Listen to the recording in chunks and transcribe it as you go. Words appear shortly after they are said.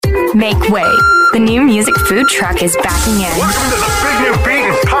Make way. The new music food truck is backing in. Welcome to the big new beat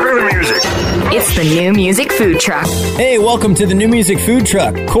and popular music. It's the new music food truck. Hey, welcome to the new music food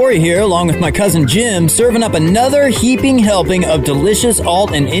truck. Corey here, along with my cousin Jim, serving up another heaping helping of delicious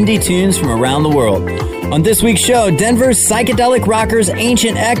alt and indie tunes from around the world. On this week's show, Denver's psychedelic rockers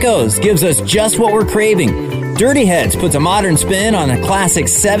Ancient Echoes gives us just what we're craving. Dirty Heads puts a modern spin on a classic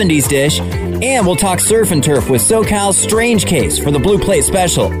 70s dish. And we'll talk surf and turf with SoCal's Strange Case for the Blue Plate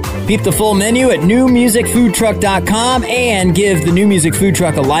Special. Peep the full menu at newmusicfoodtruck.com and give the New Music Food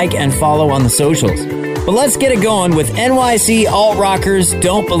Truck a like and follow on the socials. But let's get it going with NYC alt rockers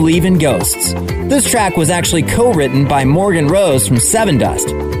Don't Believe in Ghosts. This track was actually co-written by Morgan Rose from Seven Dust.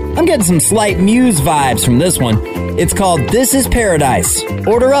 I'm getting some slight Muse vibes from this one. It's called This Is Paradise.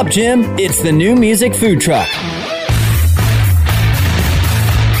 Order up, Jim. It's the New Music Food Truck.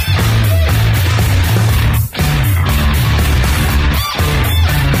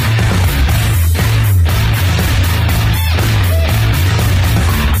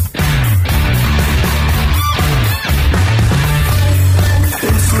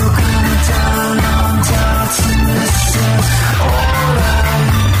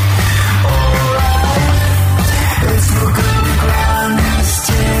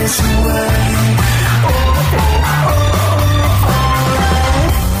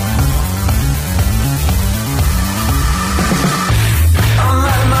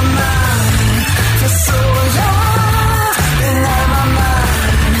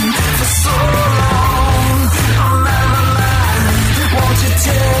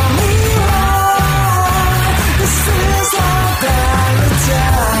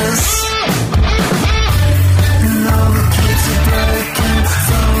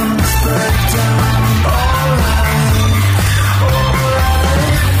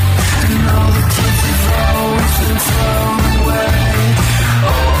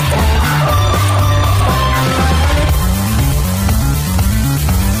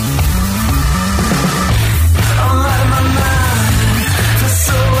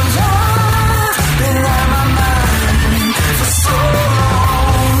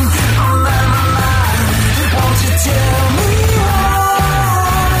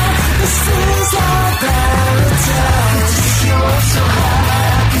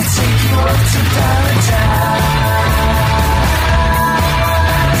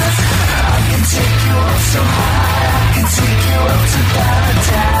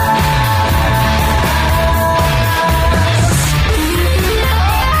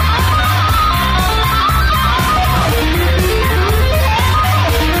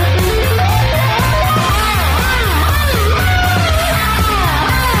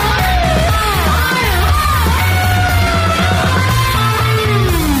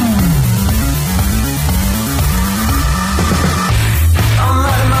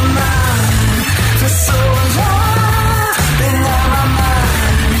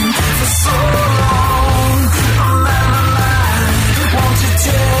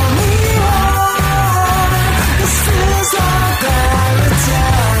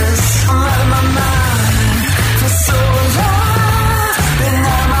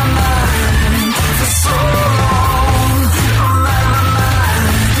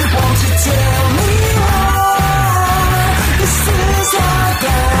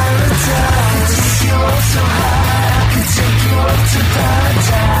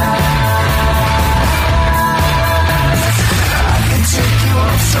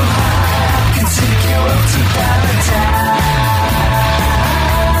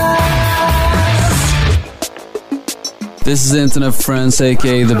 This is Internet Friends,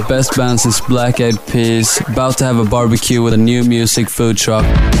 aka the best band since Black Eyed Peas, about to have a barbecue with a new music food truck.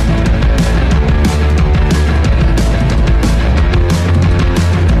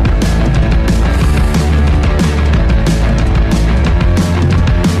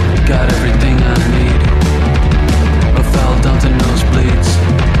 Got everything I need, but fell down to nosebleeds.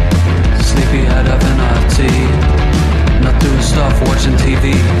 Sleepy head up in RT, not doing stuff, watching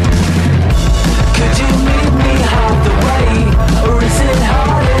TV. Could you meet me half the way, or is it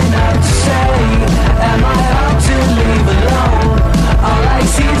hard enough to say? Am I hard to leave alone? All I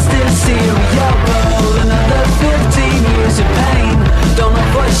see is this serial roll. Another 15 years of pain. Don't know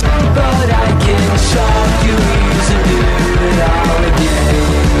for sure, but I can shock you easy and do it all again.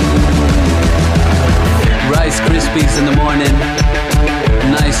 Rice Krispies in the morning,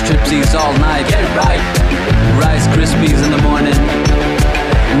 nice tripsies all night. Get it right. Rice Krispies in the morning,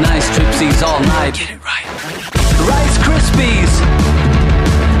 nice tripsies all night. Get it right. Rice Krispies.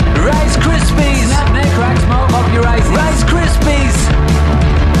 Rice Krispies. Snap, neck, crack, smoke up your rice. Rice Krispies.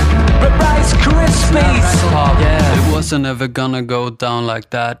 Rice Krispies. Snap, pop, yeah. It wasn't ever gonna go down like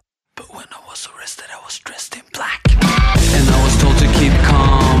that. and I was told to keep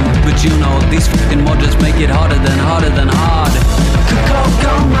calm. But you know, these fucking mods make it harder than hard. Could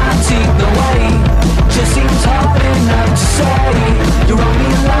go my teeth away, just seems hard enough to say. You run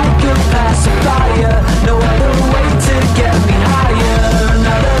me like a pacifier, no other way to get me higher.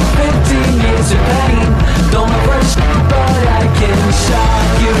 Another 15 years of pain, don't know what shit, but I can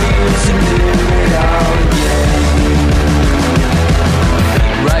shock your ears and do it all again.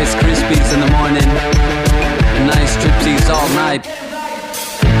 Rice Krispies in the morning, nice striptease all night.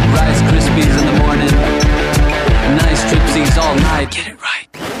 Rice Krispies in the morning, nice striptease all night. Get it right.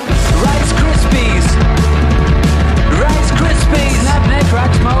 Rice Krispies, Rice Krispies. Snap, neck,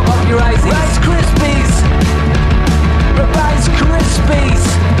 crack, smoke up your eyes. Rice Krispies, Rice Krispies.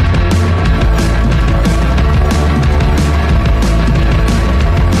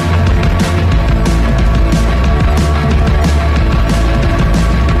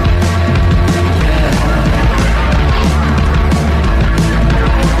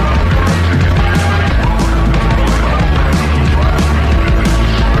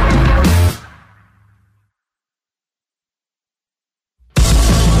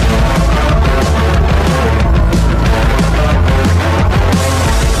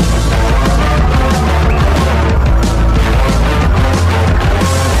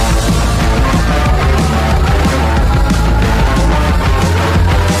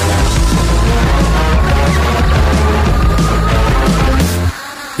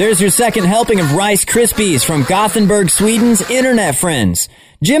 There's your second helping of Rice Krispies from Gothenburg, Sweden's internet friends.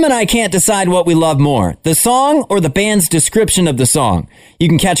 Jim and I can't decide what we love more, the song or the band's description of the song. You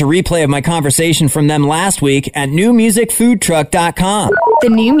can catch a replay of my conversation from them last week at newmusicfoodtruck.com. The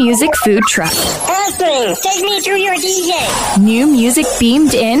New Music Food Truck. Austin, take me through your DJ. New music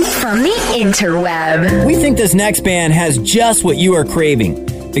beamed in from the interweb. We think this next band has just what you are craving.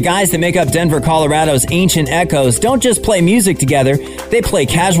 The guys that make up Denver, Colorado's Ancient Echoes don't just play music together, they play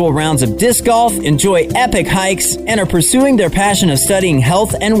casual rounds of disc golf, enjoy epic hikes, and are pursuing their passion of studying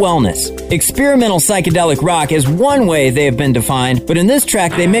health and wellness. Experimental psychedelic rock is one way they have been defined, but in this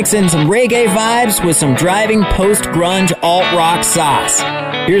track they mix in some reggae vibes with some driving post-grunge alt-rock sauce.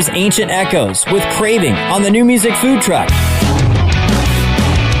 Here's Ancient Echoes with Craving on the New Music Food Truck.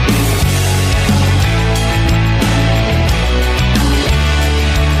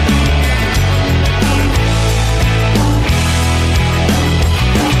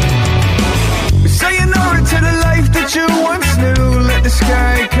 You once knew, let the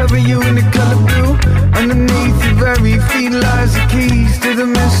sky cover you in the color blue. Underneath your very feet lies the keys to the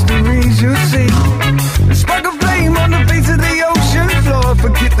mysteries you see. Spark a flame on the face of the ocean floor.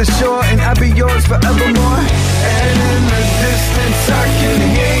 Forget the shore and I'll be yours forevermore. And in the distance I can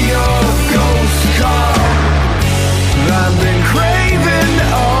hear your ghost call. I've been craving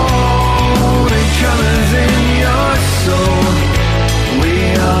all the colors in your soul.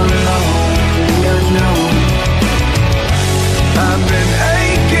 We are alone, we are known. I've been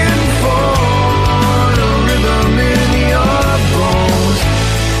aching for the rhythm in your bones.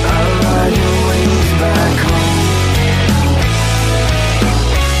 I'll ride your wings back home.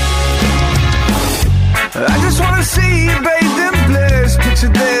 I just wanna see you bathed in bliss. Picture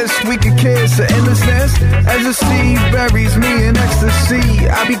this, we could kiss the endlessness. As the sea buries me in ecstasy,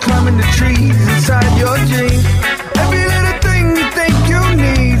 I'll be climbing the trees inside your dreams. Every little thing you think you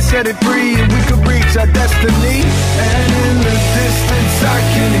need, set it free and we could reach our destiny. And in the distance I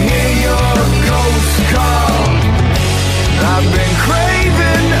can hear your ghost call. I've been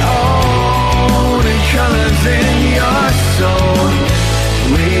craving all the colors in your soul.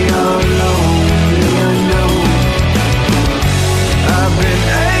 We are lonely, I know. I've been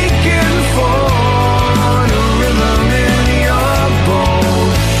aching for the rhythm in your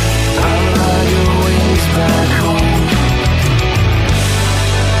bones. I'll ride your wings back home.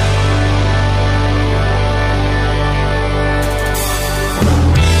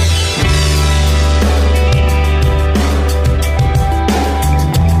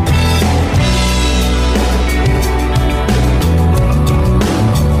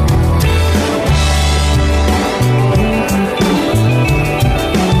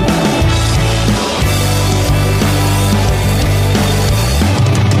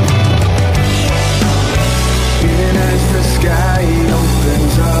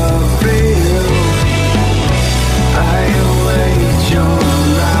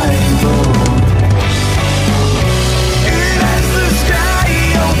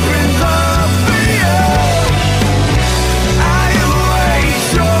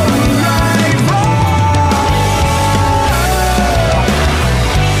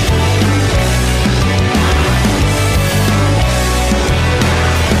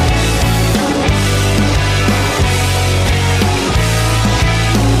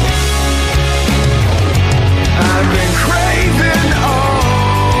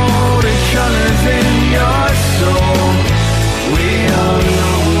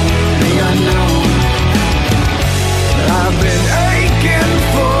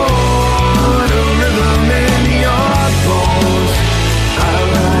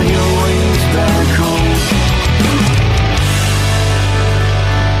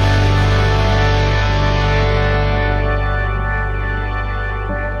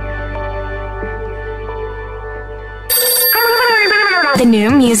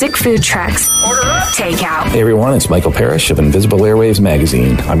 music food trucks. Takeout. Hey everyone, it's Michael Parrish of Invisible Airwaves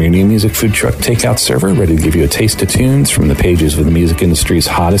magazine. I'm your new music food truck takeout server, ready to give you a taste of tunes from the pages of the music industry's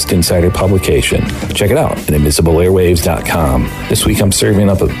hottest insider publication. Check it out at InvisibleAirwaves.com. This week I'm serving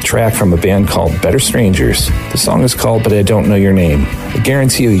up a track from a band called Better Strangers. The song is called But I Don't Know Your Name. I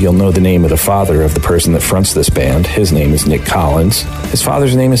guarantee you'll know the name of the father of the person that fronts this band. His name is Nick Collins. His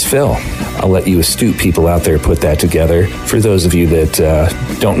father's name is Phil. I'll let you astute people out there put that together. For those of you that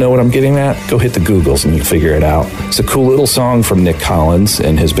don't know what I'm getting at, go hit the Googles and you'll figure it out. It's a cool little song from Nick Collins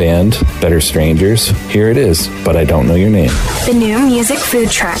and his band, Better Strangers. Here it is, But I Don't Know Your Name. The new music food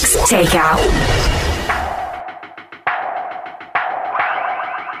trucks. Takeout.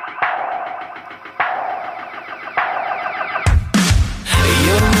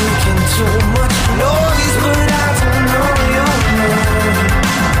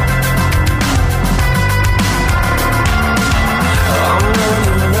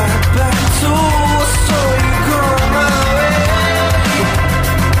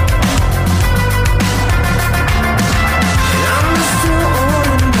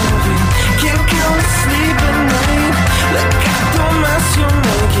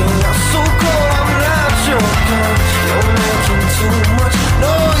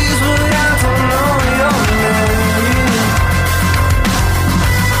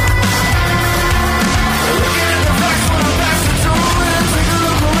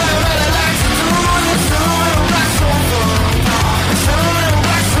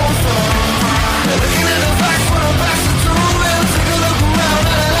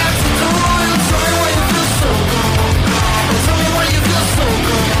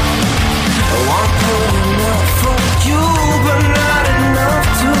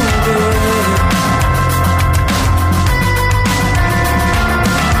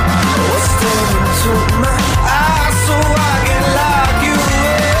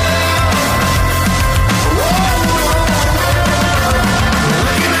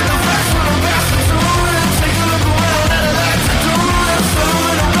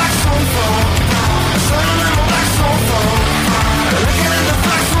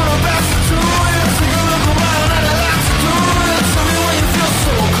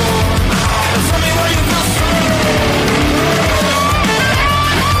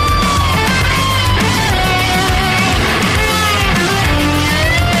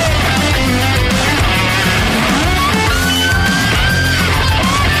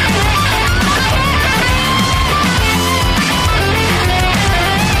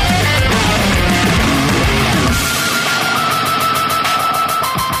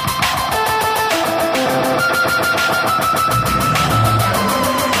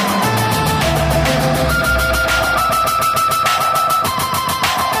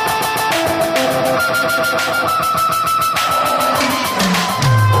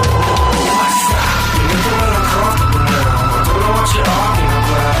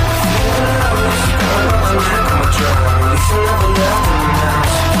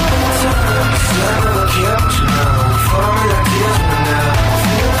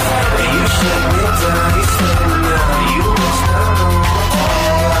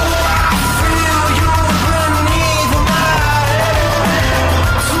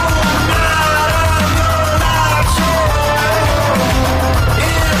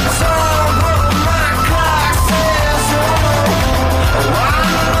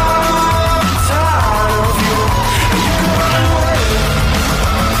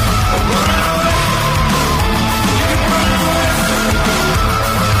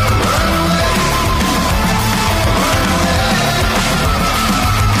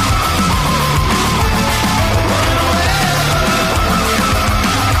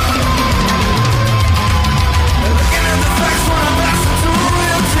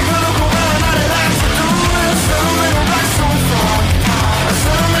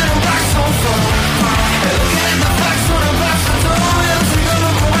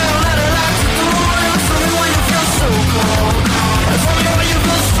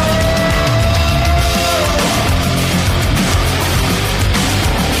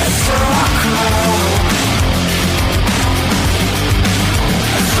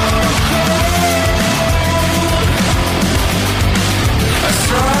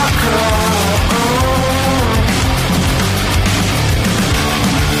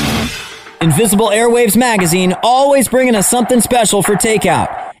 Invisible Airwaves magazine, always bringing us something special for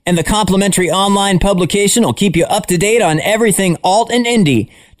takeout. And the complimentary online publication will keep you up to date on everything alt and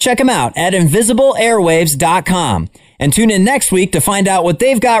indie. Check them out at InvisibleAirwaves.com. And tune in next week to find out what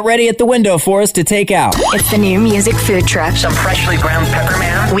they've got ready at the window for us to take out. It's the new music food truck. Some freshly ground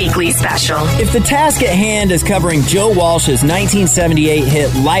pepperman. Weekly special. If the task at hand is covering Joe Walsh's 1978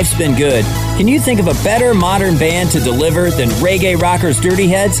 hit Life's Been Good, can you think of a better modern band to deliver than reggae rockers Dirty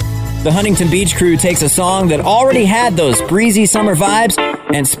Heads? The Huntington Beach crew takes a song that already had those breezy summer vibes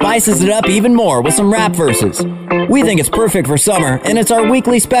and spices it up even more with some rap verses. We think it's perfect for summer, and it's our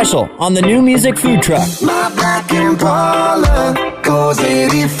weekly special on the new music food truck. My black Impala goes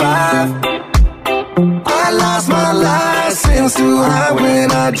 85. I lost my license too high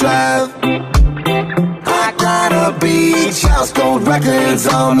when I drive. I got a beach house, gold records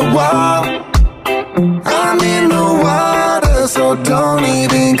on the wall. I'm in the water, so don't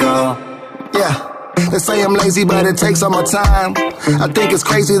even call. Yeah. They say I'm lazy, but it takes all my time. I think it's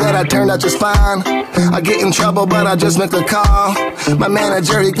crazy that I turned out just fine. I get in trouble, but I just make a call. My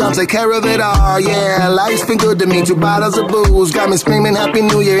manager, he comes take care of it all. Yeah, life's been good to me. 2 bottles of booze got me screaming Happy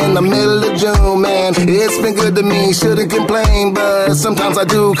New Year in the middle of June. Man, it's been good to me. Shouldn't complain, but sometimes I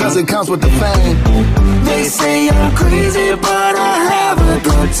do, cause it comes with the fame. They say I'm crazy, but I have a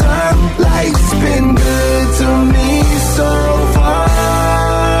good time. Life's been good to me so far.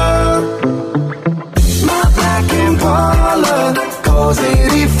 Impala goes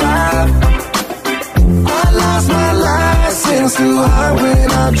 85. I lost my license too high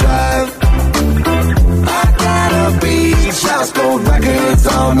when I drive. I got a beach house, gold records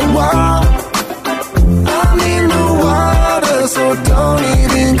on the wall. I'm in the water, so don't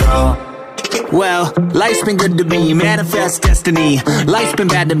even go. Well, life's been good to me, manifest destiny. Life's been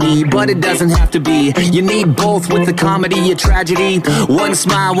bad to me, but it doesn't have to be. You need both with the comedy, a tragedy. One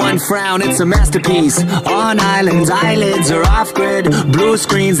smile, one frown, it's a masterpiece. On islands, eyelids are off-grid. Blue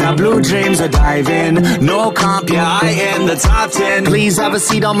screens, now blue dreams are diving. No comp, yeah, I am the top 10. Please have a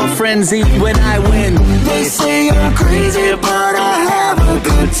seat on my frenzy when I win. They say I'm crazy, but I have a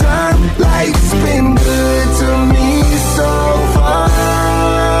good time. Life's been good to me so far.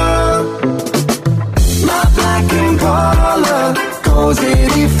 Impala goes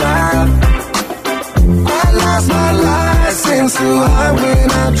 85. I lost my license too high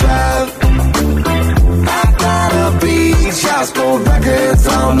when I drive. I got a beach house, gold records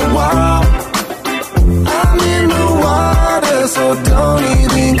on the wall. I'm in the water, so don't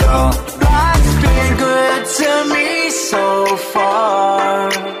even go. Life's been good to me so far.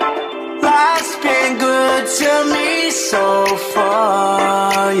 Life's been good to me so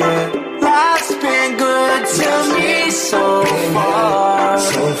far, yeah. Life's been good to me so far.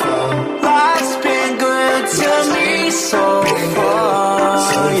 Life's been good to me so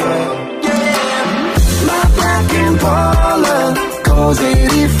far. Yeah. My black Impala goes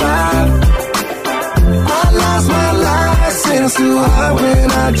 85. I lost my license too high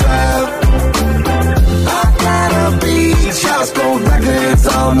when I drive. I got a beach house, gold records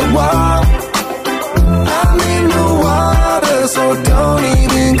on the wall. I'm in the water, so don't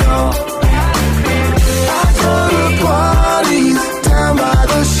even go. Parties down by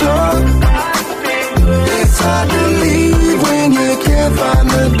the shore. It's hard to leave when you can't find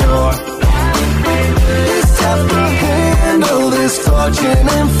the door. It's tough to handle this fortune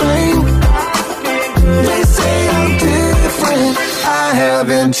and fame. They say I'm different, I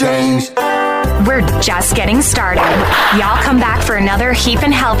haven't changed. We're just getting started. Y'all come back for another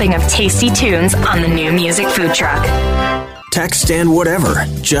heaping helping of tasty tunes on the new music food truck. Text and whatever.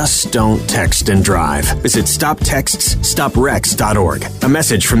 Just don't text and drive. Visit StopTextsStopWrecks.org. A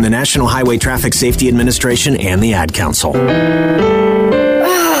message from the National Highway Traffic Safety Administration and the Ad Council.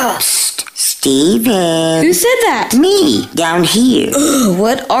 Steven. Who said that? Me, down here.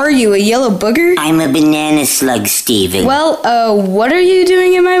 What are you, a yellow booger? I'm a banana slug, Steven. Well, what are you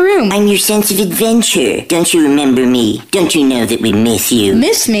doing in my room? I'm your sense of adventure. Don't you remember me? Don't you know that we miss you?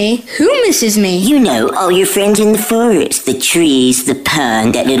 Miss me? Who misses me? You know, all your friends in the forest. The trees, the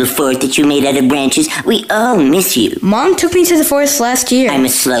pond, that little fort that you made out of branches. We all miss you. Mom took me to the forest last year. I'm a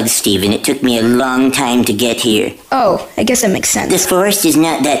slug, Steven. It took me a long time to get here. Oh, I guess that makes sense. The forest is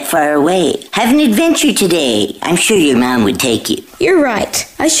not that far away. Have an adventure today. I'm sure your mom would take you. You're right.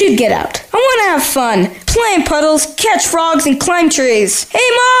 I should get out. I want to have fun. Play in puddles, catch frogs, and climb trees. Hey,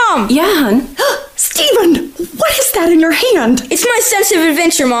 Mom! Yeah, hon? Steven, what is that in your hand? It's my sense of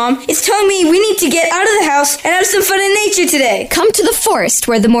adventure, Mom. It's telling me we need to get out of the house and have some fun in nature today. Come to the forest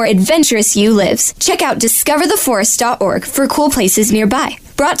where the more adventurous you lives. Check out discovertheforest.org for cool places nearby.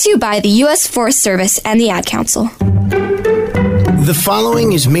 Brought to you by the U.S. Forest Service and the Ad Council. The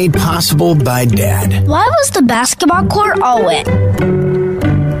following is made possible by Dad. Why was the basketball court all wet?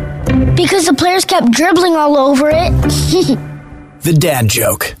 Because the players kept dribbling all over it. The dad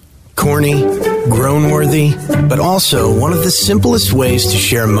joke. corny, groan-worthy, but also one of the simplest ways to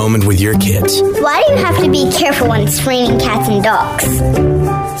share a moment with your kids. Why do you have to be careful when it's raining cats and dogs?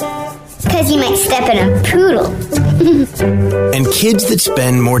 Because you might step in a poodle. And kids that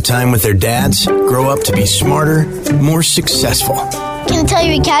spend more time with their dads grow up to be smarter, more successful. Can I tell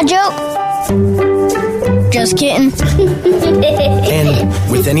you a cat joke? Just kidding.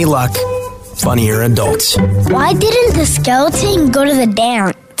 And with any luck, funnier adults. Why didn't the skeleton go to the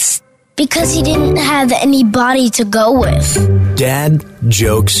dance? Because he didn't have anybody to go with. Dad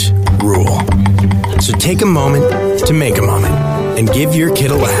jokes rule. So take a moment to make a moment and give your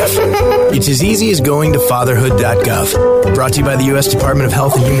kid a laugh. It's as easy as going to fatherhood.gov. Brought to you by the U.S. Department of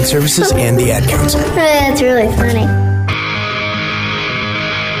Health and Human Services and the Ad Council. That's really funny.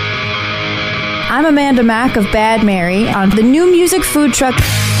 I'm Amanda Mack of Bad Mary on the New Music Food Truck.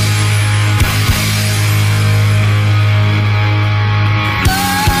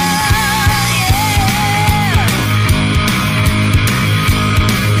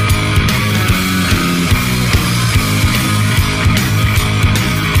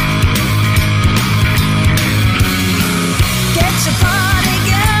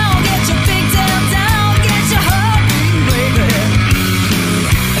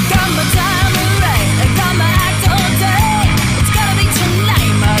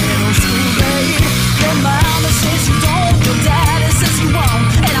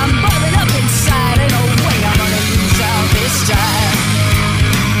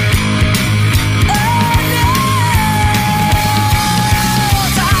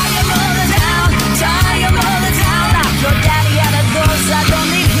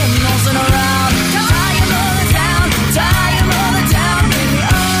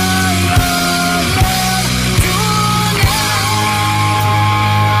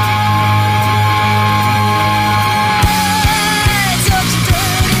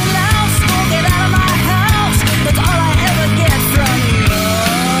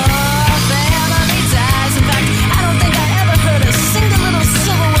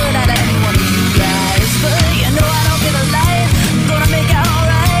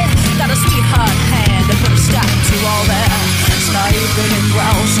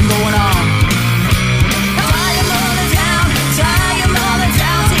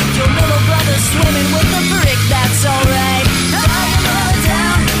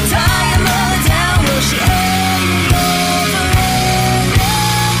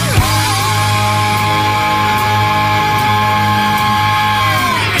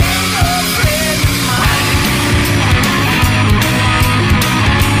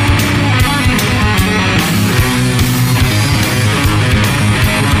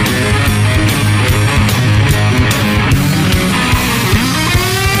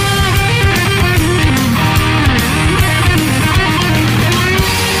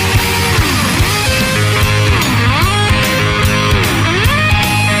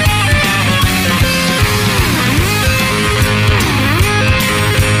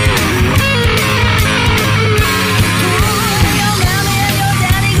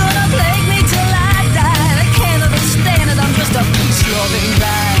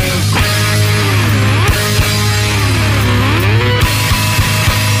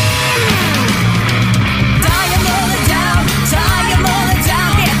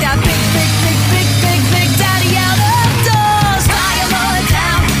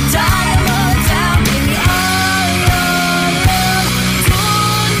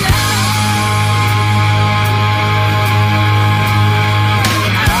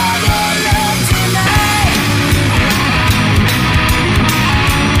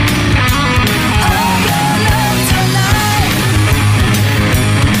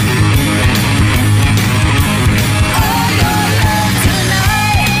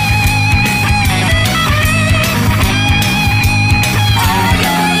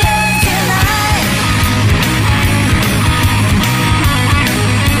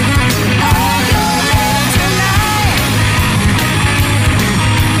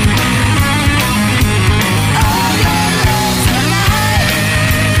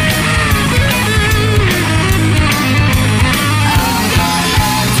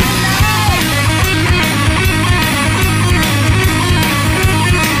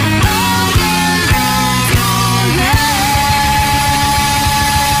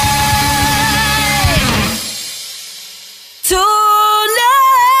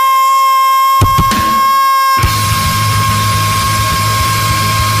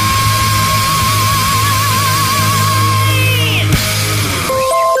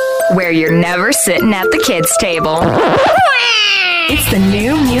 Where you're never sitting at the kids' table. It's the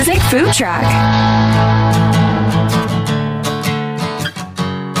New Music Food Truck.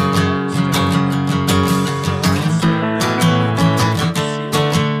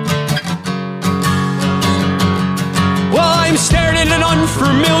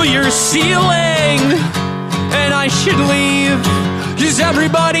 familiar ceiling, and I should leave, 'cause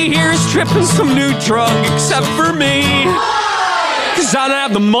everybody here is tripping some new drug except for me. 'Cause I don't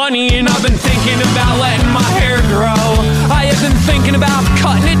have the money, and I've been thinking about letting my hair grow. I have been thinking about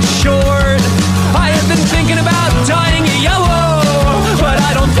cutting it short. I have been thinking about dyeing it yellow, but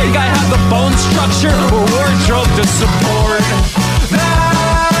I don't think I have the bone structure or wardrobe to support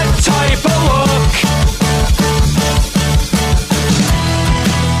that type of look.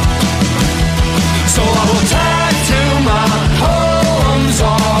 So I will tattoo my poems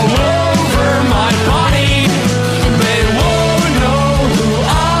all over my body. They won't know who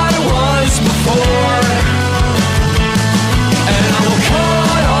I was before. And I will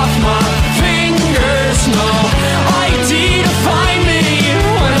cut off my fingers, no ID to find me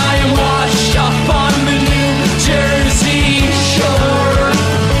when I am washed up on the New Jersey shore.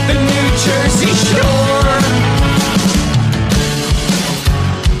 The New Jersey shore.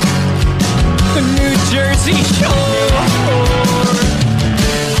 The New Jersey shore.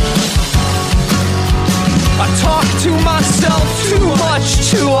 I talk to myself too much,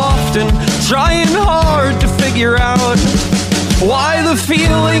 too often, trying hard to figure out why the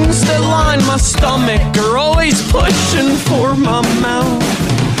feelings that line my stomach are always pushing for my mouth.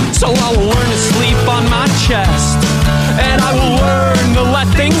 So I will learn to sleep on my chest, and I will learn to let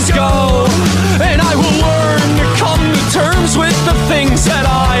things go, and I will learn to come to terms with the things that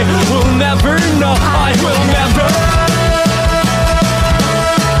I will never know. I will never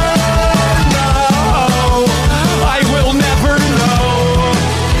know. I will never know.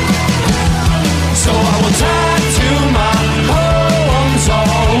 So I will tattoo my poems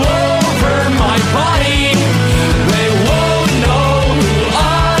all over my body. They won't know who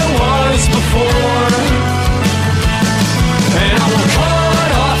I was before. And I will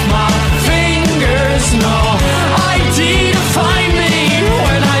cut off my fingers, no ID to find me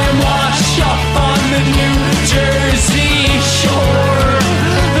when I am washed up on the New Jersey shore.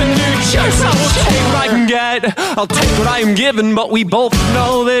 The New Jersey. I will take what I can get, I'll take what I am given, but we both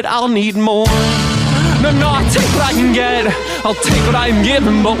know that I'll need more. No, I'll take what I can get, I'll take what I am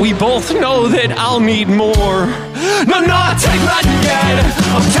given, but we both know that I'll need more. No, I'll take what I can get,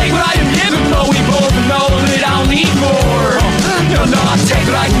 I'll take what I am given, but we both know that I'll need more. No, I'll take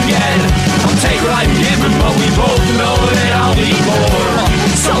what I can get, I'll take what I am given, but we both know that I'll need more.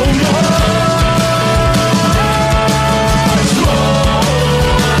 So much more,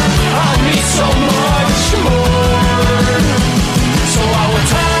 I'll need so much more. So I will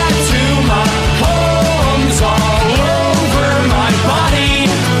tattoo my poems all over my body.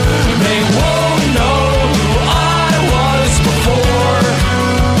 They won't know who I was before.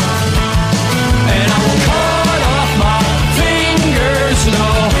 And I will cut off my fingers, no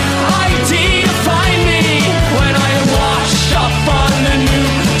ID to find me when I am washed up on the New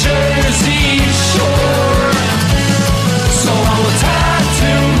Jersey shore. So I will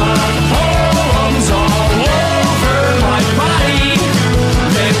tattoo my poems all over my body.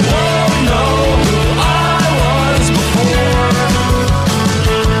 They won't know who I was before.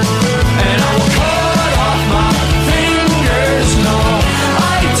 And I will cut off my fingers, no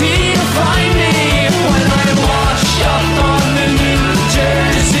ID to find me when I am washed up on the New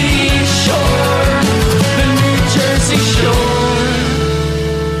Jersey shore. The New Jersey shore.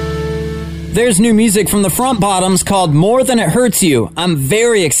 There's new music from the Front Bottoms called More Than It Hurts You. I'm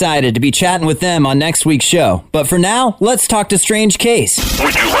very excited to be chatting with them on next week's show. But for now, let's talk to Strange Case.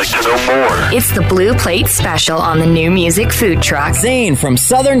 Would you like to know more? It's the Blue Plate Special on the New Music Food Truck. Zane from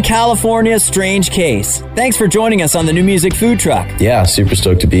Southern California's Strange Case. Thanks for joining us on the New Music Food Truck. Yeah, super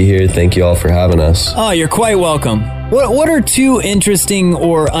stoked to be here. Thank you all for having us. Oh, you're quite welcome. What are two interesting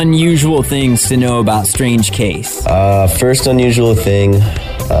or unusual things to know about Strange Case? First unusual thing,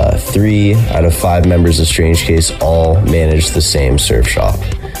 3 out of 5 members of Strange Case all manage the same surf shop,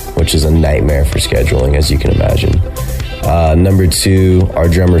 which is a nightmare for scheduling, as you can imagine. Number 2, our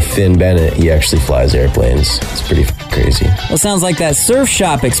drummer Finn Bennett, he actually flies airplanes. It's pretty crazy. Well, sounds like that surf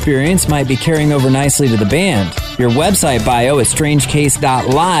shop experience might be carrying over nicely to the band. Your website bio at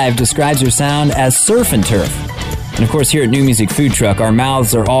strangecase.live describes your sound as surf and turf. And of course, here at New Music Food Truck, our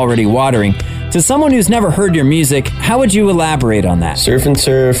mouths are already watering. To someone who's never heard your music, how would you elaborate on that? Surf and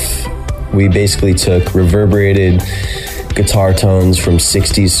turf, we basically took reverberated guitar tones from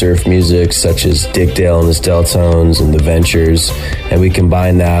 60s surf music, such as Dick Dale and his Deltones and the Ventures, and we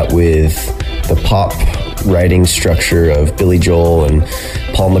combined that with the pop writing structure of Billy Joel and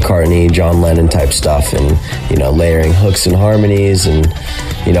Paul McCartney, John Lennon type stuff, and, you know, layering hooks and harmonies, and,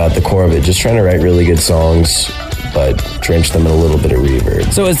 you know, at the core of it, just trying to write really good songs, but drench them in a little bit of reverb.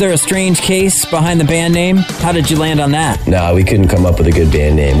 So is there a strange case behind the band name? How did you land on that? No, we couldn't come up with a good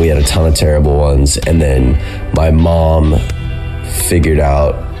band name. We had a ton of terrible ones. And then my mom figured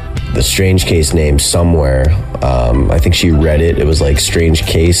out the Strange Case name somewhere. I think she read it. It was like Strange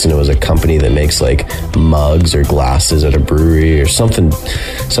Case, and it was a company that makes like mugs or glasses at a brewery or something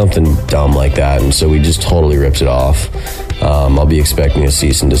dumb like that. And so we just totally ripped it off. I'll be expecting a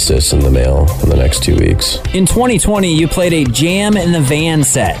cease and desist in the mail in the next 2 weeks. In 2020, you played a Jam in the Van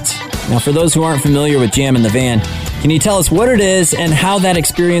set. Now, for those who aren't familiar with Jam in the Van, can you tell us what it is and how that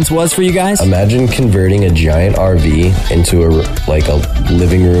experience was for you guys? Imagine converting a giant RV into a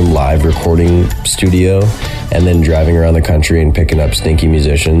living room live recording studio, and then driving around the country and picking up stinky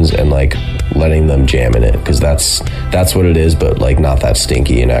musicians and like letting them jam in it, because that's what it is, but like not that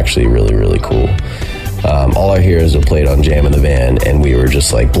stinky and actually really, really cool. All our heroes have played on Jam in the Van, and we were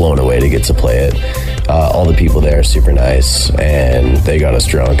just like blown away to get to play it. All the people there are super nice, and they got us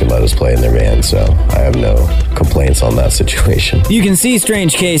drunk and let us play in their van, so I have no complaints on that situation. You can see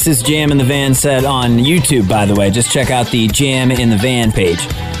Strange Case's Jam in the Van set on YouTube, by the way. Just check out the Jam in the Van page.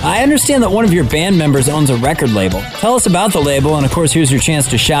 I understand that one of your band members owns a record label. Tell us about the label, and of course, here's your chance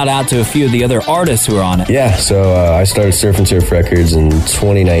to shout out to a few of the other artists who are on it. Yeah, so I started Surf and Turf Records in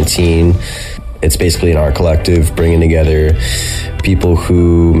 2019. It's basically an art collective bringing together people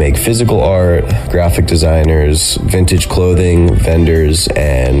who make physical art, graphic designers, vintage clothing, vendors,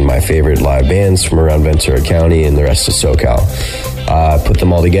 and my favorite live bands from around Ventura County and the rest of SoCal. Put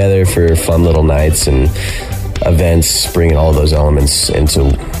them all together for fun little nights and events, bringing all of those elements into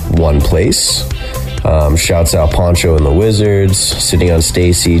one place. Shouts out Poncho and the Wizards, Sitting on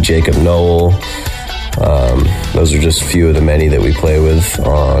Stacy, Jacob Noel. Those are just a few of the many that we play with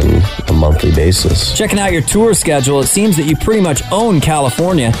on a monthly basis. Checking out your tour schedule, it seems that you pretty much own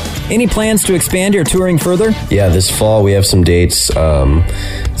California. Any plans to expand your touring further? Yeah, this fall we have some dates.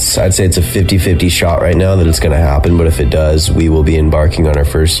 I'd say it's a 50-50 shot right now that it's going to happen, but if it does, we will be embarking on our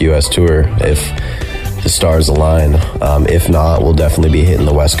first U.S. tour if the stars align. If not, we'll definitely be hitting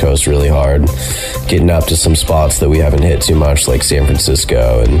the West Coast really hard, getting up to some spots that we haven't hit too much, like San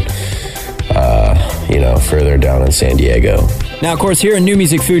Francisco and further down in San Diego. Now, of course, here in New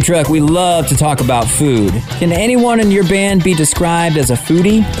Music Food Truck, we love to talk about food. Can anyone in your band be described as a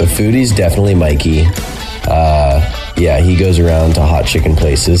foodie? The foodie's definitely Mikey. He goes around to hot chicken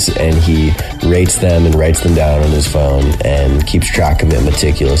places and he rates them and writes them down on his phone and keeps track of it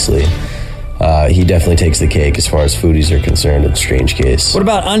meticulously. He definitely takes the cake as far as foodies are concerned in Strange Case. What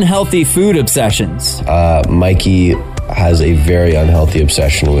about unhealthy food obsessions? Mikey has a very unhealthy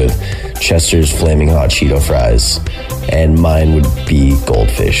obsession with Chester's Flaming Hot Cheeto fries, and mine would be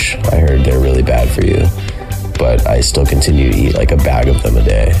goldfish. I heard they're really bad for you, but I still continue to eat like a bag of them a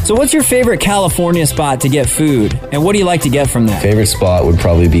day. So what's your favorite California spot to get food, and what do you like to get from there? Favorite spot would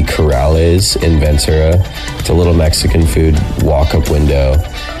probably be Corrales in Ventura. It's a little Mexican food walk-up window,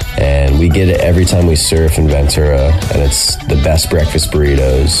 and we get it every time we surf in Ventura, and it's the best breakfast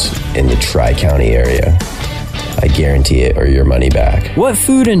burritos in the Tri-County area. I guarantee it, or your money back. What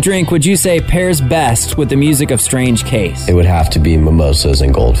food and drink would you say pairs best with the music of Strange Case? It would have to be mimosas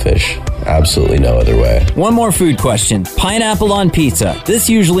and goldfish. Absolutely no other way. One more food question. Pineapple on pizza. This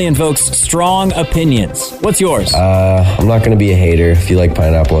usually invokes strong opinions. What's yours? I'm not going to be a hater. If you like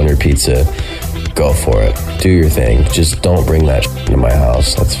pineapple on your pizza, go for it. Do your thing. Just don't bring that into my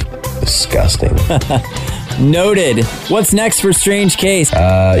house. That's disgusting. Noted. What's next for Strange Case?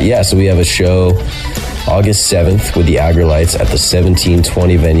 So we have a show August 7th with the Agrolites at the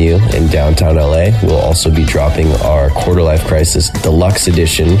 1720 venue in downtown LA. We'll also be dropping our Quarter Life Crisis Deluxe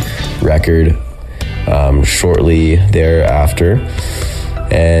Edition record shortly thereafter.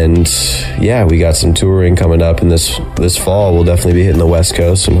 And we got some touring coming up in this fall. We'll definitely be hitting the West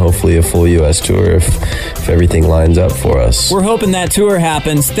Coast and hopefully a full U.S. tour if everything lines up for us. We're hoping that tour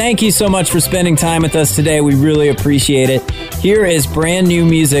happens. Thank you so much for spending time with us today. We really appreciate it. Here is brand new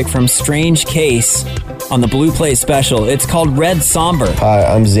music from Strange Case on the Blue Plate Special. It's called Red Somber. Hi,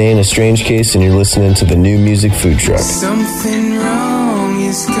 I'm Zane of Strange Case, and you're listening to the New Music Food Truck. Something wrong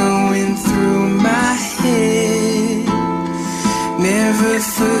is going through my head. Never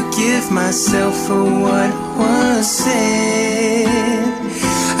forgive myself for what was said.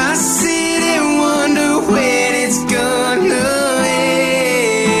 I sit and wonder when it's gonna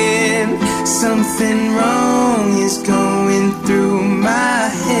end. Something wrong is going through my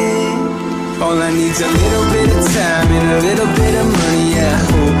head. All I need's a little bit of time and a little bit of money. I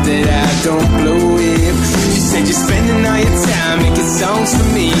hope that I don't blow it. You said you're spending all your time making songs for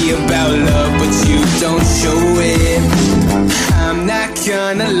me about love, but you don't show it. I'm not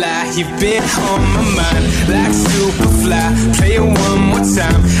gonna lie, you've been on my mind like Superfly. Play it one more time.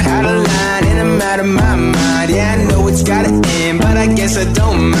 of my mind. Yeah, I know it's gotta end, but I guess I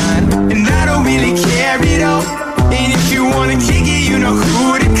don't mind. And I don't really care at all. And if you wanna kick it, you know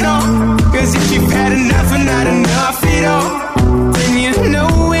who to call. Cause if you've had enough or not enough at all, then you know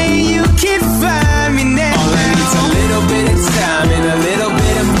where you can find me now. All I need's a little bit of time and a little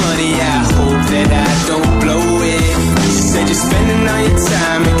bit of money. I hope that I don't blow it. She said you're spending all your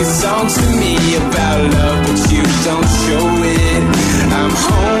time making songs to me about love, but you don't show it. I'm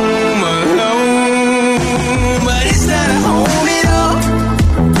home alone, but it's not a home at all.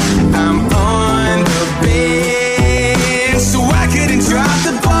 I'm on the bed, so I couldn't drop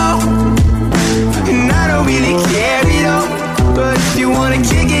the ball. And I don't really care at all, but if you wanna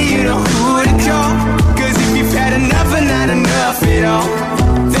kick it, you know who to call. Cause if you've had enough or not enough at all,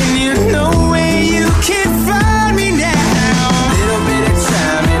 then you know where you can find me now. A little bit of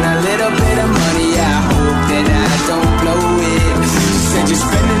time and a little bit of money. I hope that I don't blow it. You said you're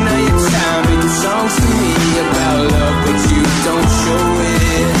spending all your time making songs to me about love, but you don't show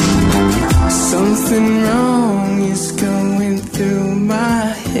it. Something wrong is going through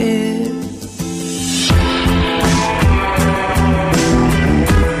my head.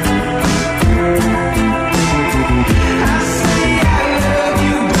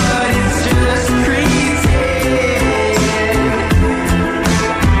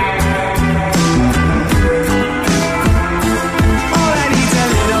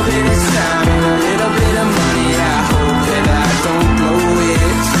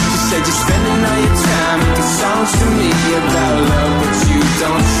 To me about love, but you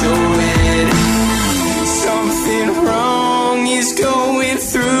don't show it. Something wrong is going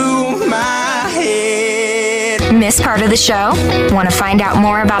through my head. Miss part of the show? Want to find out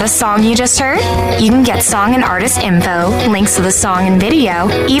more about a song you just heard? You can get song and artist info, links to the song and video,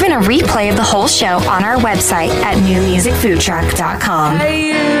 even a replay of the whole show on our website at newmusicfoodtruck.com. Hey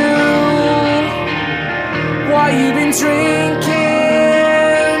you, what you been drinking?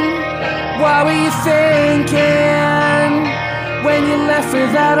 What were you thinking when you left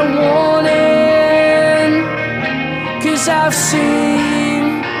without a warning? Cause I've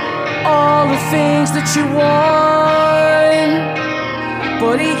seen all the things that you want,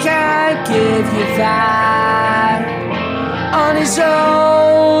 but he can't give you that on his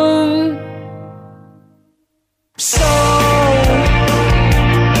own. So,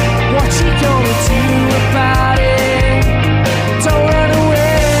 what you gonna do about it? Don't run away.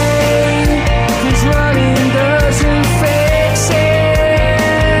 Running doesn't fix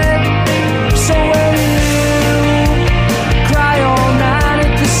it. So when you cry all night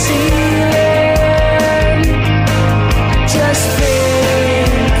at the ceiling, just think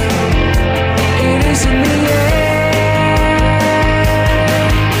it isn't the end.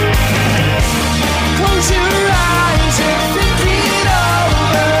 Close your eyes and think it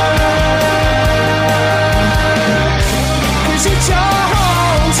over, 'cause it's your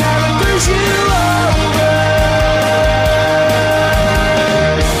hometown and there's you.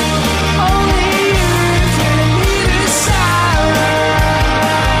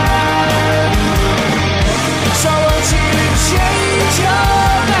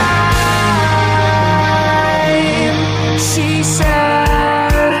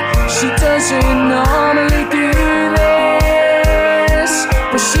 Normally do this,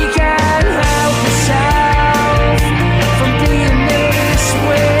 but she can't help herself from being this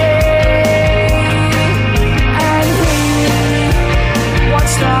way. And he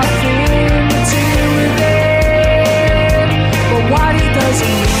wants nothing to do with it, but what he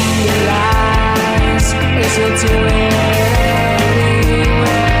doesn't realize is he'll do it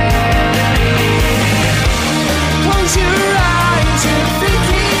anyway. Close your eyes and think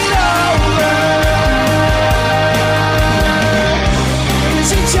it over.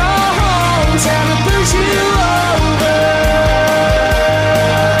 It's your hometown that brings you over.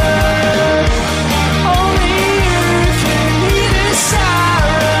 Only you can hear this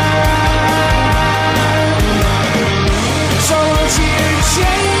siren. So won't you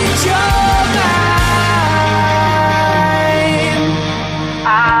change your mind?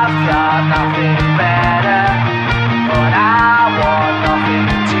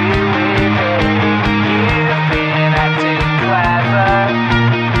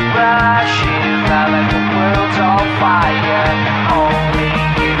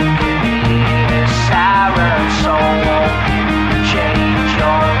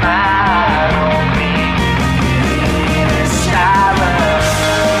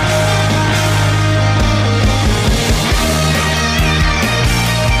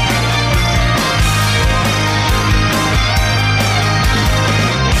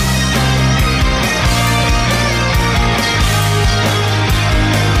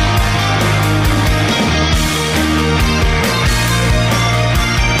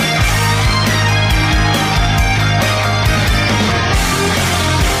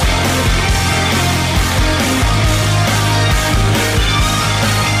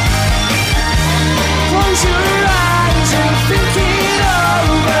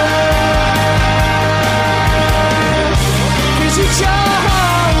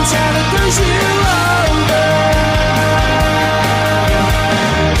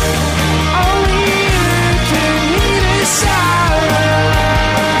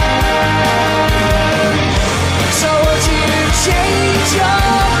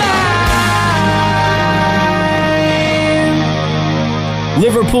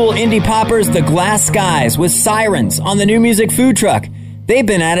 Liverpool indie poppers The Glass Skies with Sirens on the New Music Food Truck. They've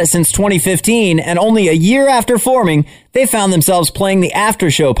been at it since 2015, and only a year after forming, they found themselves playing the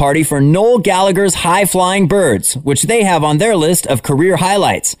after-show party for Noel Gallagher's High Flying Birds, which they have on their list of career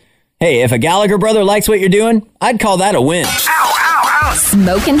highlights. Hey, if a Gallagher brother likes what you're doing, I'd call that a win. Ow, ow, ow!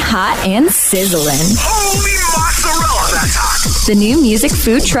 Smoking hot and sizzling. Holy mozzarella, that's hot! The New Music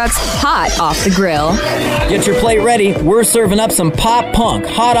Food Truck's hot off the grill. Get your plate ready. We're serving up some pop punk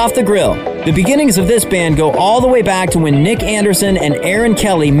hot off the grill. The beginnings of this band go all the way back to when Nick Anderson and Aaron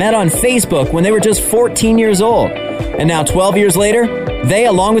Kelly met on Facebook when they were just 14 years old. And now 12 years later, they,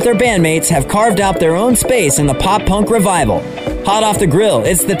 along with their bandmates, have carved out their own space in the pop punk revival. Hot off the grill,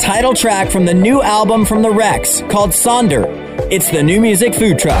 it's the title track from the new album from the Rex called Sonder. It's the New Music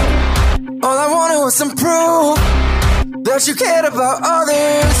Food Truck. All I wanted was some proof that you cared about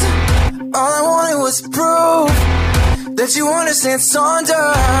others. All I wanted was proof that you understand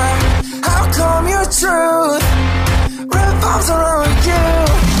Sonder. How come your truth revolves around you?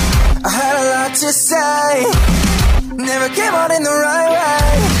 I had a lot to say, never came out in the right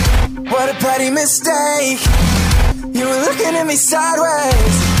way. What a petty mistake. You were looking at me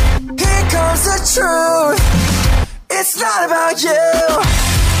sideways. Here comes the truth. It's not about you.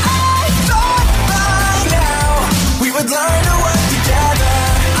 I thought by now we would learn to work together.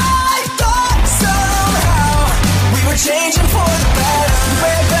 I thought somehow we were changing for the better.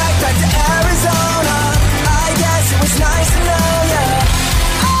 Way back to Arizona. I guess it was nice to know ya.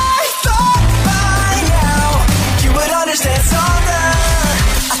 I thought by now you would understand something.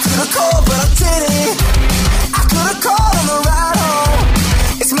 I could've called but I didn't. I could've called on the ride home.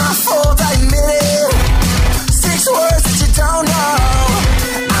 It's my fault, I admit it. 6 words that you don't know.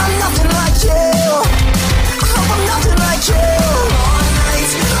 I'm nothing like you. I hope I'm nothing like you. Long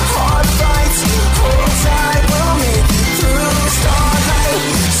nights, hard fights, hold tight, we'll make it through. Starlight,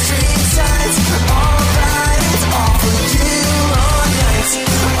 street signs, alright, it's all for you. Long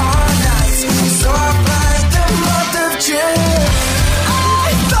nights, soft like the month of June.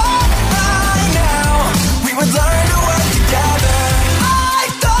 I thought by now we would learn to work together. I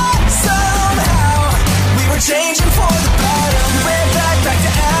thought somehow we were changing for the better. We went back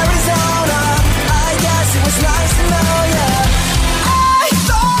to Arizona. I guess it was nice to know ya. I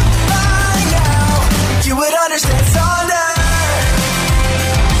thought by now you would understand Sonder.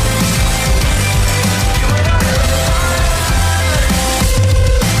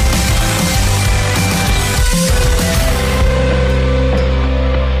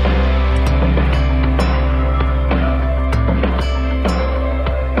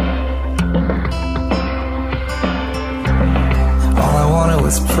 All I wanted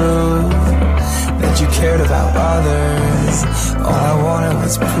was proof that you cared about others. All I wanted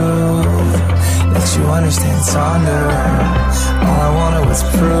was proof that you understand Sonder. All I wanted was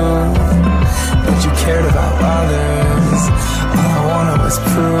proof that you cared about others. All I wanted was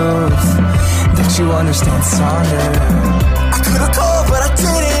proof that you understand Sonder. I could've called but I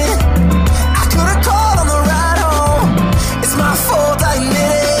didn't. I could've called on the ride home. It's my fault, I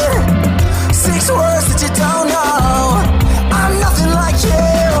admit it. 6 words that you don't know. I'm nothing like you.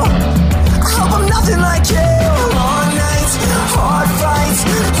 I hope I'm nothing like you. Long nights, hard fights,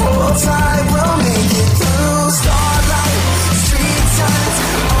 hold tight, we'll make it through. Starlight, street signs,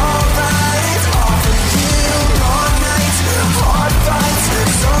 alright, it's all for you. Long nights, hard fights,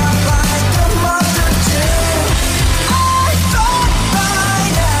 soft like the month of June. I thought by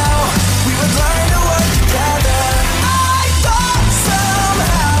now we would learn to work together. I thought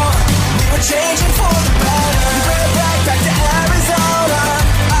somehow we were changing for the better. We went back to Arizona.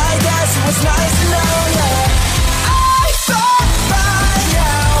 I guess it was nice to know ya. I thought by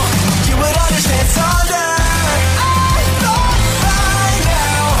now you would understand Sonder. I thought by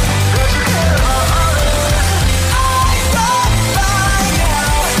now that you cared about others. I thought by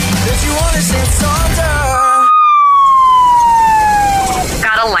now that you understand Sonder.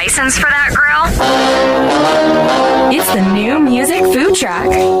 Got a license for that grill? It's the New Music Food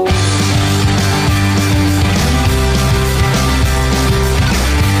Truck.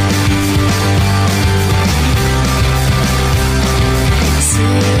 See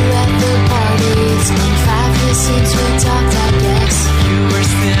you at the party. It's been 5 years since we talked, I guess. You were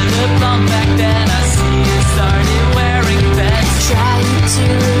still a bum back then. I see you started wearing pants. Trying to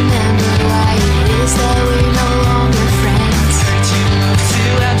remember why it is that we're no longer friends. Heard you moved to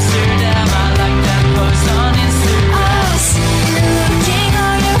Amsterdam. I like that post on Instagram. I see you looking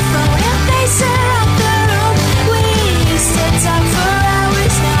on your phone.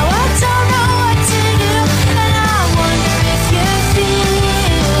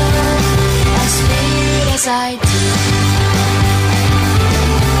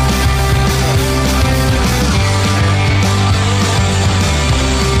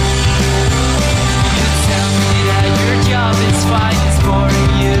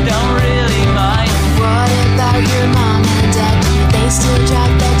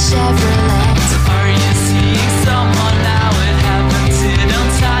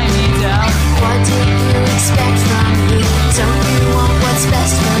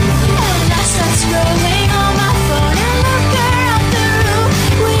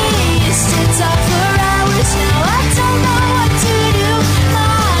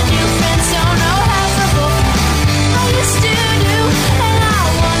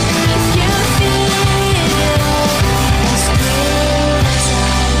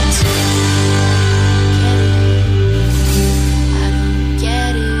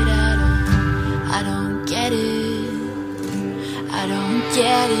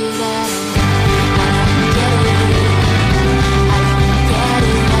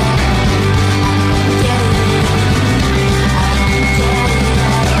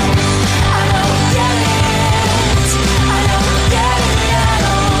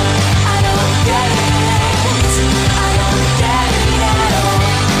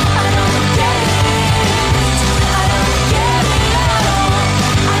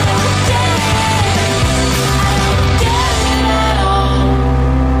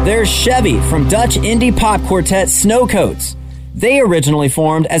 there's Chevy from Dutch indie pop quartet Snowcoats. They originally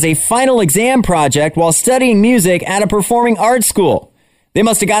formed as a final exam project while studying music at a performing arts school. They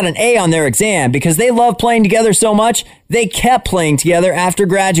must have got an A on their exam because they love playing together so much, they kept playing together after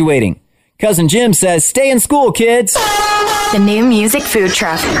graduating. Cousin Jim says, stay in school, kids. The new music food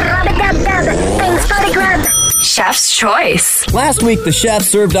truck. Chef's Choice. Last week, the chef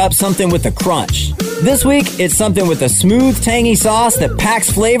served up something with a crunch. This week, it's something with a smooth, tangy sauce that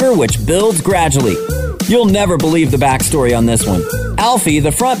packs flavor, which builds gradually. You'll never believe the backstory on this one. Alfie, the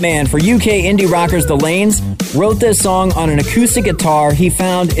frontman for UK indie rockers The Lanes, wrote this song on an acoustic guitar he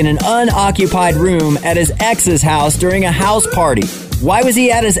found in an unoccupied room at his ex's house during a house party. Why was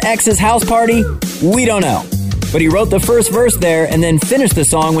he at his ex's house party? We don't know. But he wrote the first verse there and then finished the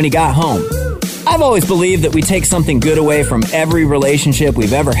song when he got home. I've always believed that we take something good away from every relationship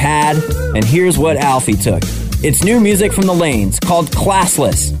we've ever had, and here's what Alfie took. It's new music from The Lanes called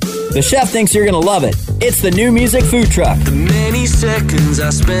Classless. The chef thinks you're going to love it. It's the new music food truck. The many seconds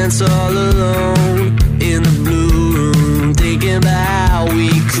I spent all alone in the blue room, thinking about how we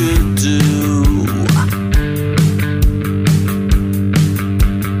could do.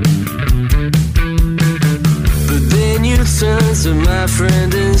 But then you turn to my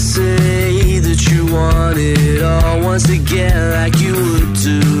friend and say that you want it all once again like you would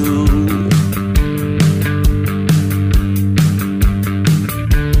do.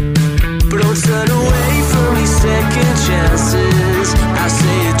 Don't turn away from these second chances. I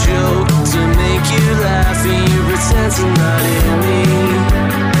say a joke to make you laugh and you pretend to not hear me.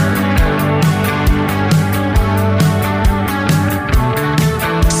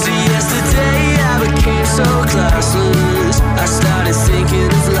 See, yesterday I became so classless. I started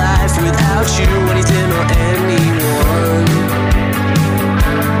thinking of life without you when you didn't know anyone.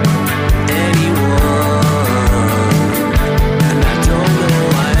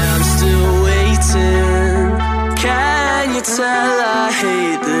 Tell I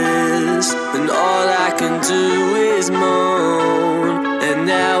hate this, and all I can do is moan. And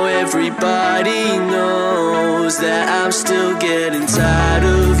now everybody knows that I'm still getting tired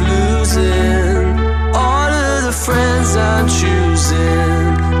of losing all of the friends I'm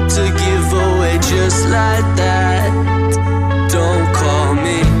choosing to give away just like that. Don't call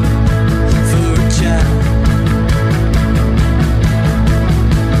me for a chat.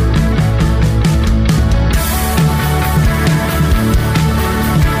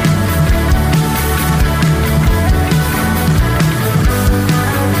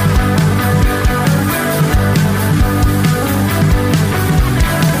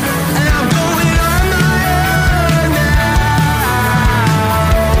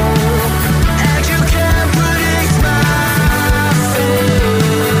 Predict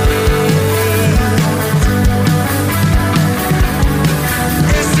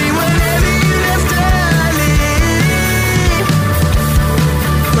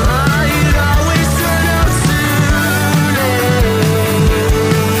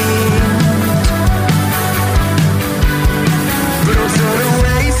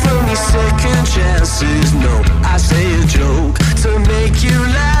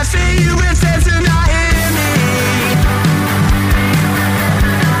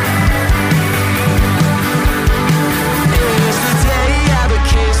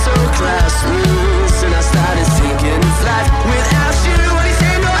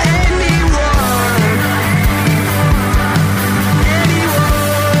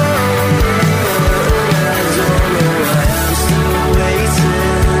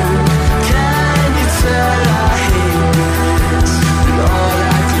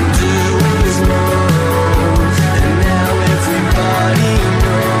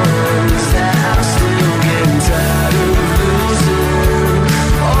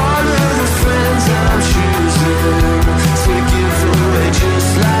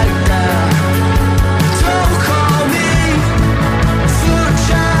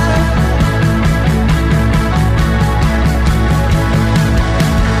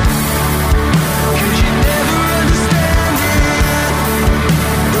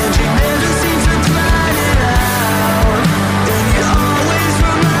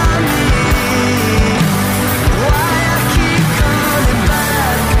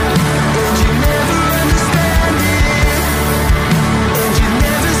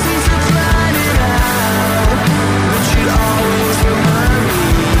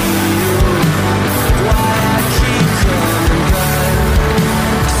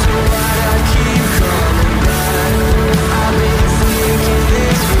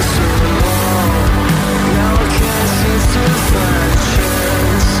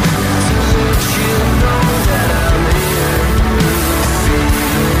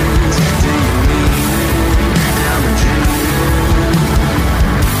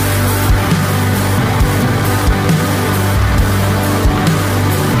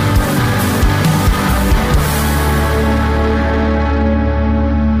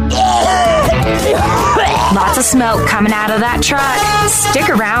of smoke coming out of that truck. Stick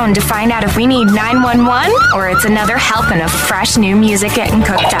around to find out if we need 911 or it's another helping of fresh new music getting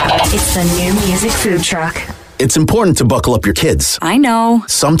cooked up. It's the New Music Food Truck. It's important to buckle up your kids. I know.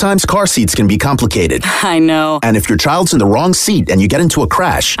 Sometimes car seats can be complicated. I know. And if your child's in the wrong seat and you get into a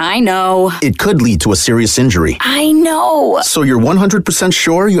crash, I know. It could lead to a serious injury. I know. So you're 100%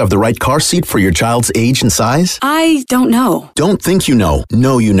 sure you have the right car seat for your child's age and size? I don't know. Don't think you know.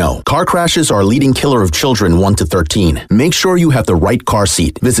 Know you know. Car crashes are a leading killer of children 1 to 13. Make sure you have the right car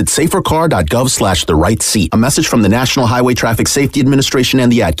seat. Visit safercar.gov/the right seat. A message from the National Highway Traffic Safety Administration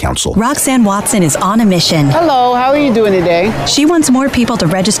and the Ad Council. Roxanne Watson is on a mission. Hello, how are you doing today? She wants more people to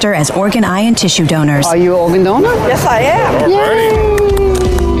register as organ, eye, and tissue donors. Are you an organ donor? Yes, I am. Yay!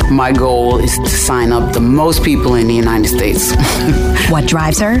 My goal is to sign up the most people in the United States. What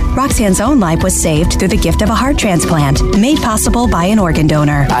drives her? Roxanne's own life was saved through the gift of a heart transplant, made possible by an organ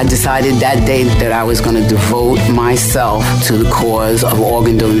donor. I decided that day that I was going to devote myself to the cause of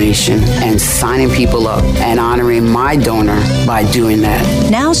organ donation and signing people up and honoring my donor by doing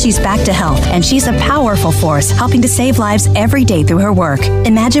that. Now she's back to health, and she's a powerful force helping to save lives every day through her work.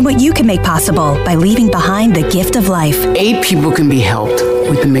 Imagine what you can make possible by leaving behind the gift of life. 8 people can be helped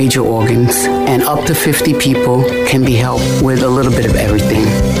with the major organs, and up to 50 people can be helped with a little bit of everything.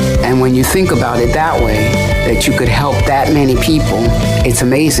 And when you think about it that way, that you could help that many people, it's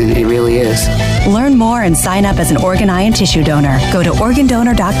amazing. It really is. Learn more and sign up as an organ, eye, and tissue donor. Go to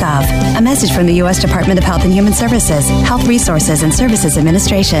organdonor.gov. A message from the U.S. Department of Health and Human Services, Health Resources and Services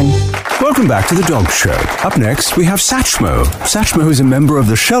Administration. Welcome back to The Dog Show. Up next, we have Satchmo. Satchmo is a member of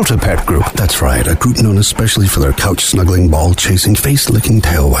the Shelter Pet Group. That's right, a group known especially for their couch-snuggling, ball-chasing, face-licking,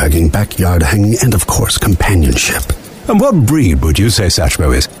 tail-wagging, backyard-hanging, and, of course, companionship. And what breed would you say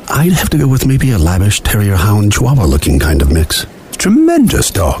Satchmo is? I'd have to go with maybe a lavish terrier-hound chihuahua-looking kind of mix.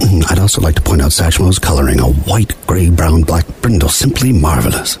 Tremendous dog. I'd also like to point out Satchmo's coloring, a white, gray, brown, black brindle, simply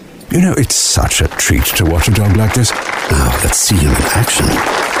marvelous. You know, it's such a treat to watch a dog like this. Now, let's see him in action.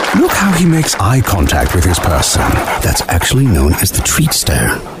 Look how he makes eye contact with his person. That's actually known as the treat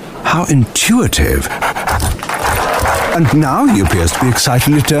stare. How intuitive. And now he appears to be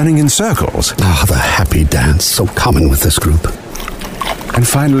excitedly turning in circles. Ah, the happy dance, so common with this group. And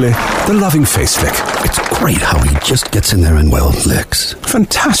finally, the loving face lick. It's great how he just gets in there and, well, licks.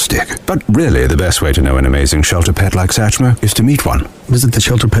 Fantastic. But really, the best way to know an amazing shelter pet like Satchmo is to meet one. Visit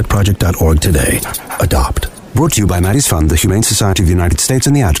theshelterpetproject.org today. Adopt. Brought to you by Maddie's Fund, the Humane Society of the United States,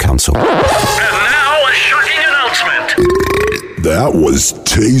 and the Ad Council. And now, a shocking announcement. That was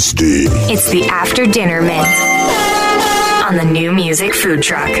tasty. It's the After Dinner Mint on the New Music Food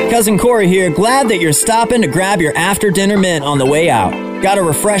Truck. Cousin Corey here, glad that you're stopping to grab your after dinner mint on the way out. Got a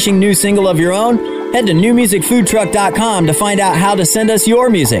refreshing new single of your own? Head to newmusicfoodtruck.com to find out how to send us your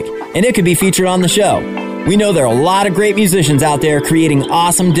music, and it could be featured on the show. We know there are a lot of great musicians out there creating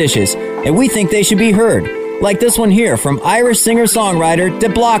awesome dishes, and we think they should be heard. Like this one here from Irish singer-songwriter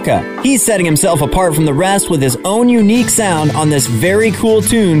DeBlocka. He's setting himself apart from the rest with his own unique sound on this very cool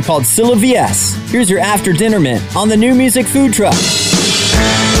tune called Silla VS. Here's your After Dinner Mint on the New Music Food Truck.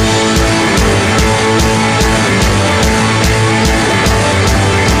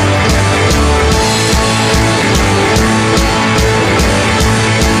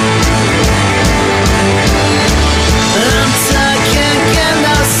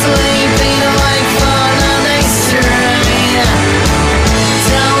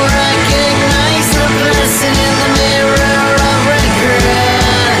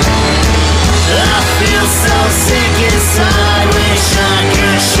 Sick inside, wish I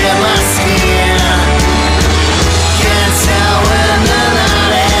could share my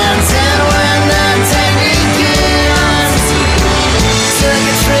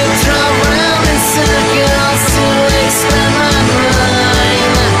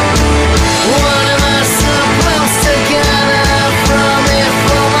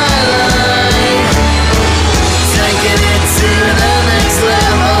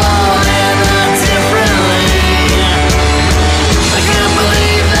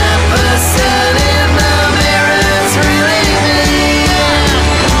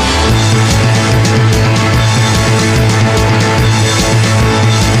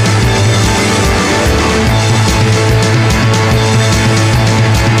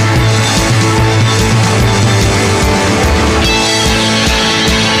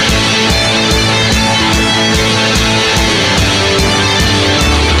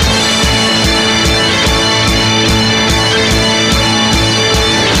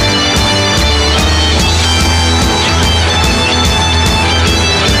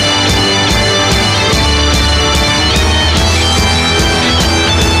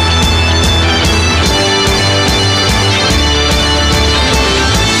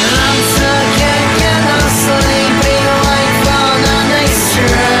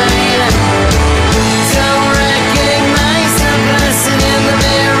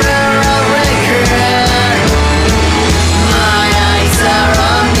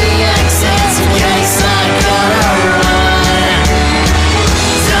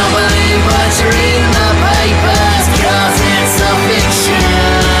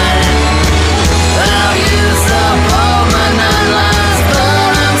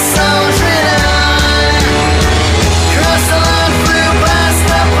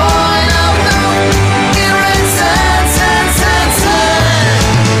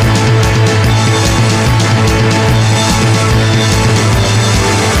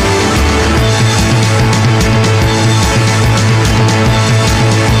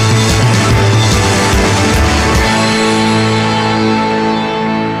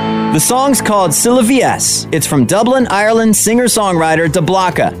The song's called Sylvies. It's from Dublin, Ireland singer-songwriter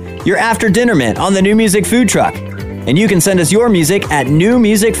DeBlocka, your after-dinner mint on the New Music Food Truck. And you can send us your music at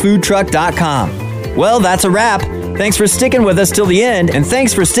newmusicfoodtruck.com. Well, that's a wrap. Thanks for sticking with us till the end, and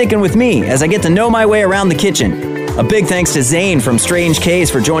thanks for sticking with me as I get to know my way around the kitchen. A big thanks to Zane from Strange Case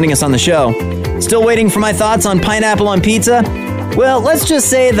for joining us on the show. Still waiting for my thoughts on pineapple on pizza? Well, let's just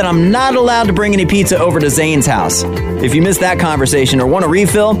say that I'm not allowed to bring any pizza over to Zane's house. If you missed that conversation or want a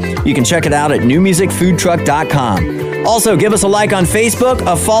refill, you can check it out at newmusicfoodtruck.com. Also, give us a like on Facebook,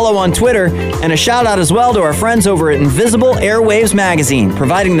 a follow on Twitter, and a shout out as well to our friends over at Invisible Airwaves Magazine,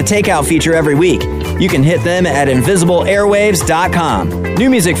 providing the takeout feature every week. You can hit them at invisibleairwaves.com. New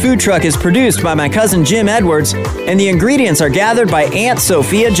Music Food Truck is produced by my cousin Jim Edwards, and the ingredients are gathered by Aunt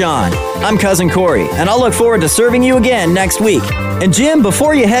Sophia John. I'm Cousin Corey, and I'll look forward to serving you again next week. And Jim,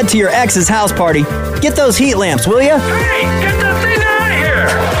 before you head to your ex's house party, get those heat lamps, will you? Hey, get that thing out of here!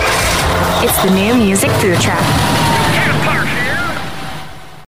 It's the New Music Food Truck.